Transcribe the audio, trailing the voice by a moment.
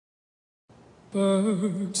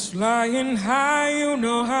Birds flying high, you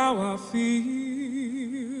know how I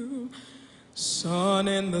feel. Sun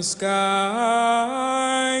in the sky,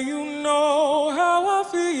 you know how I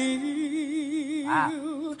feel.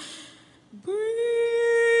 Breeze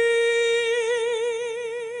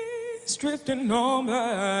drifting on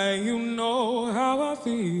by, you know how I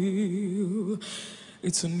feel.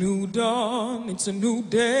 It's a new dawn, it's a new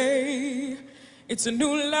day, it's a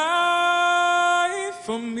new life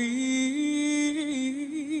for me.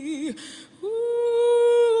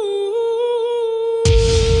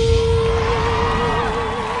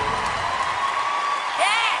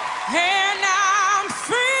 And I'm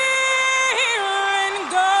feeling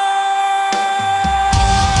good.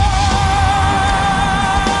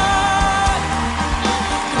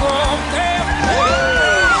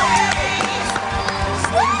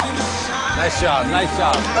 Nice job, nice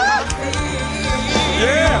job.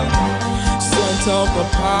 Yeah. Scent of the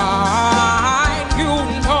pine, you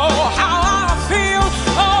know how I feel.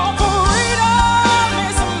 Oh, freedom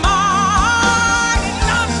is mine, and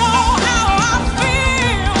I know how I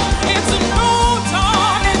feel. It's a new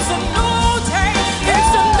dawn, it's a new day,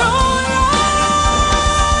 it's a new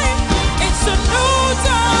life. It's a new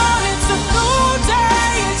dawn, it's a new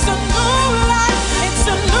day, it's a new life. It's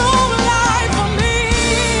a new life for me.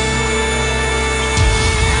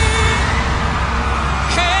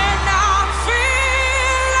 And I'm feeling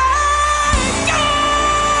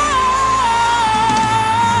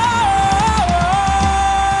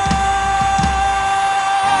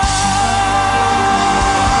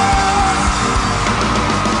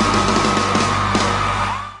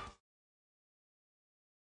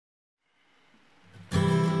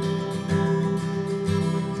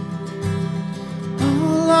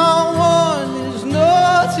All I want is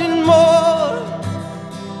nothing more.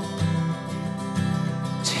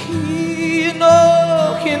 To hear you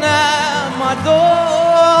knocking at my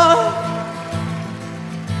door.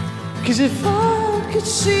 'Cause if I could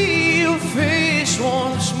see your face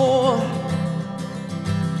once more,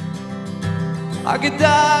 I could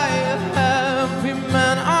die a happy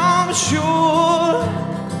man, I'm sure.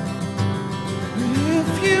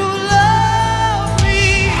 If you love me,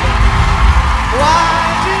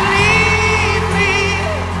 why'd you leave me?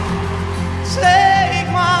 Take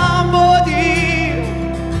my body,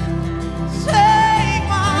 take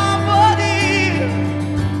my body.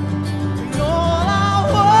 And all I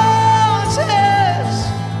want is,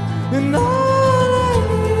 and all I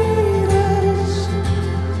need is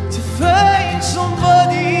to find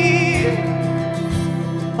somebody.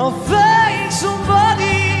 I'll find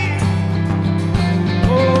somebody.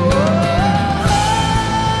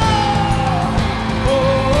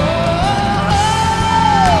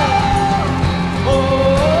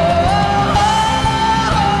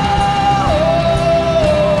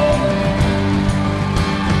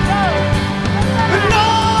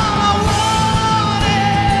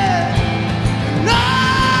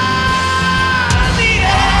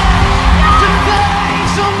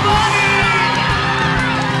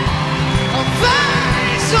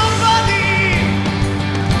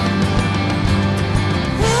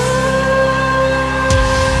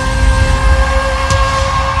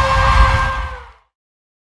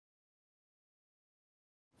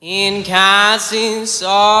 In constant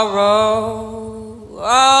sorrow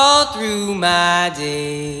all through my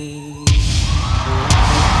days.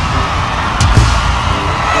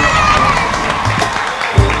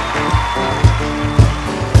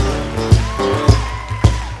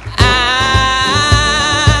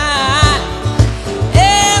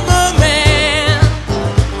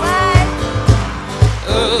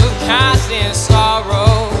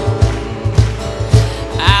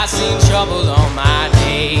 Trouble on my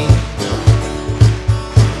day.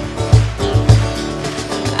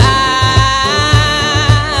 I've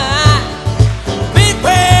been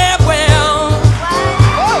well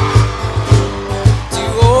to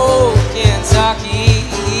old Kentucky,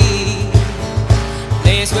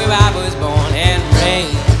 place where I was born and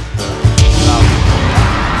raised,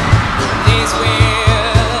 place where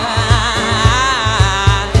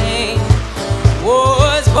I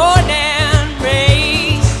was born and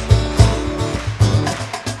raised.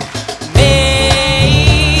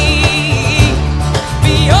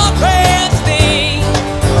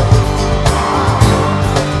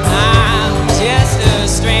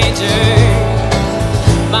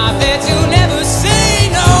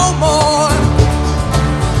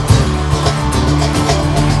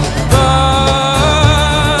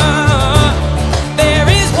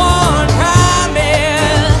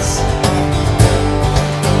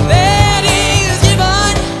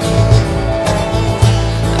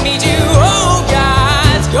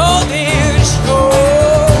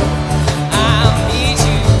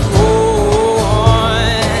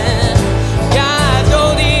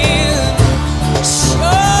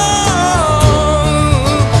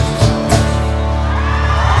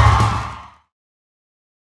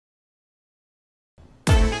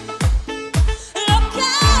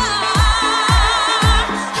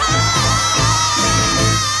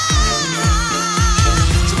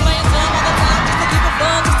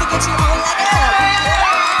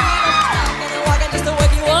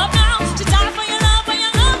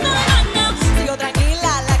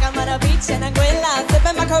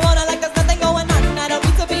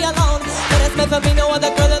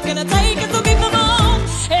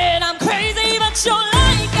 but you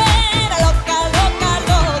like it. Loca, loca,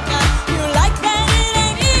 loca. You like that it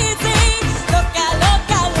ain't easy. Loca,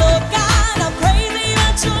 loca, loca. And I'm crazy,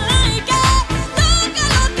 but you like it. Loca,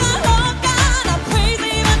 loca, loca. And I'm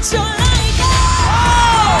crazy, but you like it.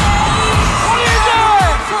 What are you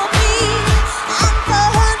doing? For me, and for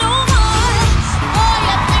her no more. Boy,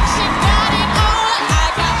 you think she got it all. I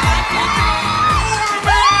got my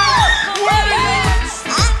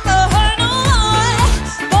and for her no more.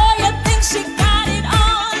 Boy, you think she got it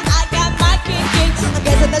all. I got my kicking. I'm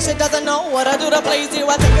guessing that she doesn't know what I do to please you.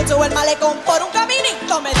 I take her to el malecón por un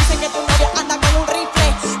caminito. Me dicen que tu novia anda con un rifle.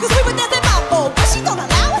 Cause we were dancing mambo, but she don't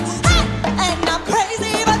allow it. Hey, and I'm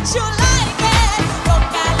crazy, but you like it.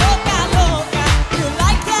 Loca, loca, loca. You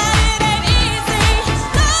like that it ain't easy.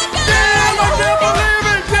 Loca, Damn, I can't believe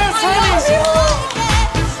it. Yes, honey.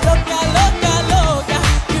 loca, loca, loca.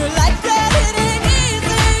 You like that it ain't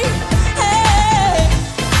easy. Hey,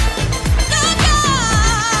 loca,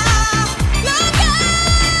 loca.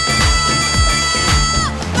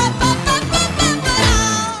 Ba, ba, ba, ba, ba, ba.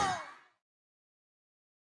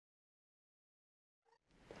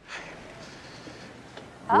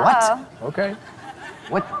 What? Okay.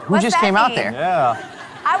 What? Who What's just that came out mean? there? Yeah.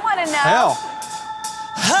 I want to know. Hell.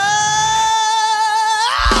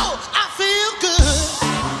 Oh, I feel good.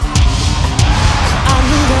 I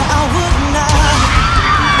knew that I would not.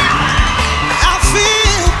 I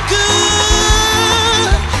feel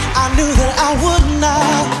good. I knew that I would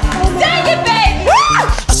not. Dang it, baby!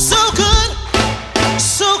 So good,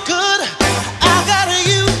 so good. I got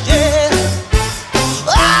you, yeah.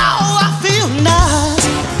 Oh, I feel nice,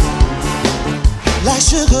 like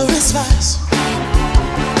sugar and spice.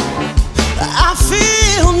 I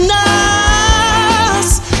feel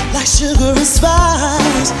nice, like sugar and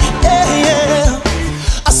spice. Yeah, yeah.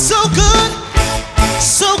 So good,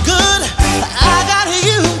 so good. I got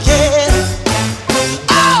you, yeah.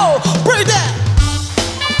 Oh, break that.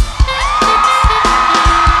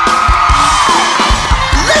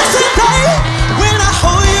 Listen, baby, when I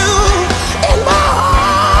hold you in my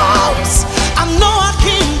arms, I know I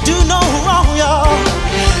can't do no wrong, y'all.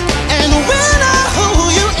 And when I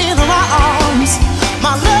hold you in my arms,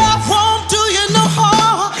 my love won't do you no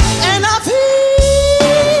harm. And I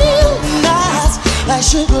feel nice, like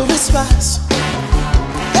sugar and spice.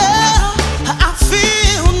 Yeah, I feel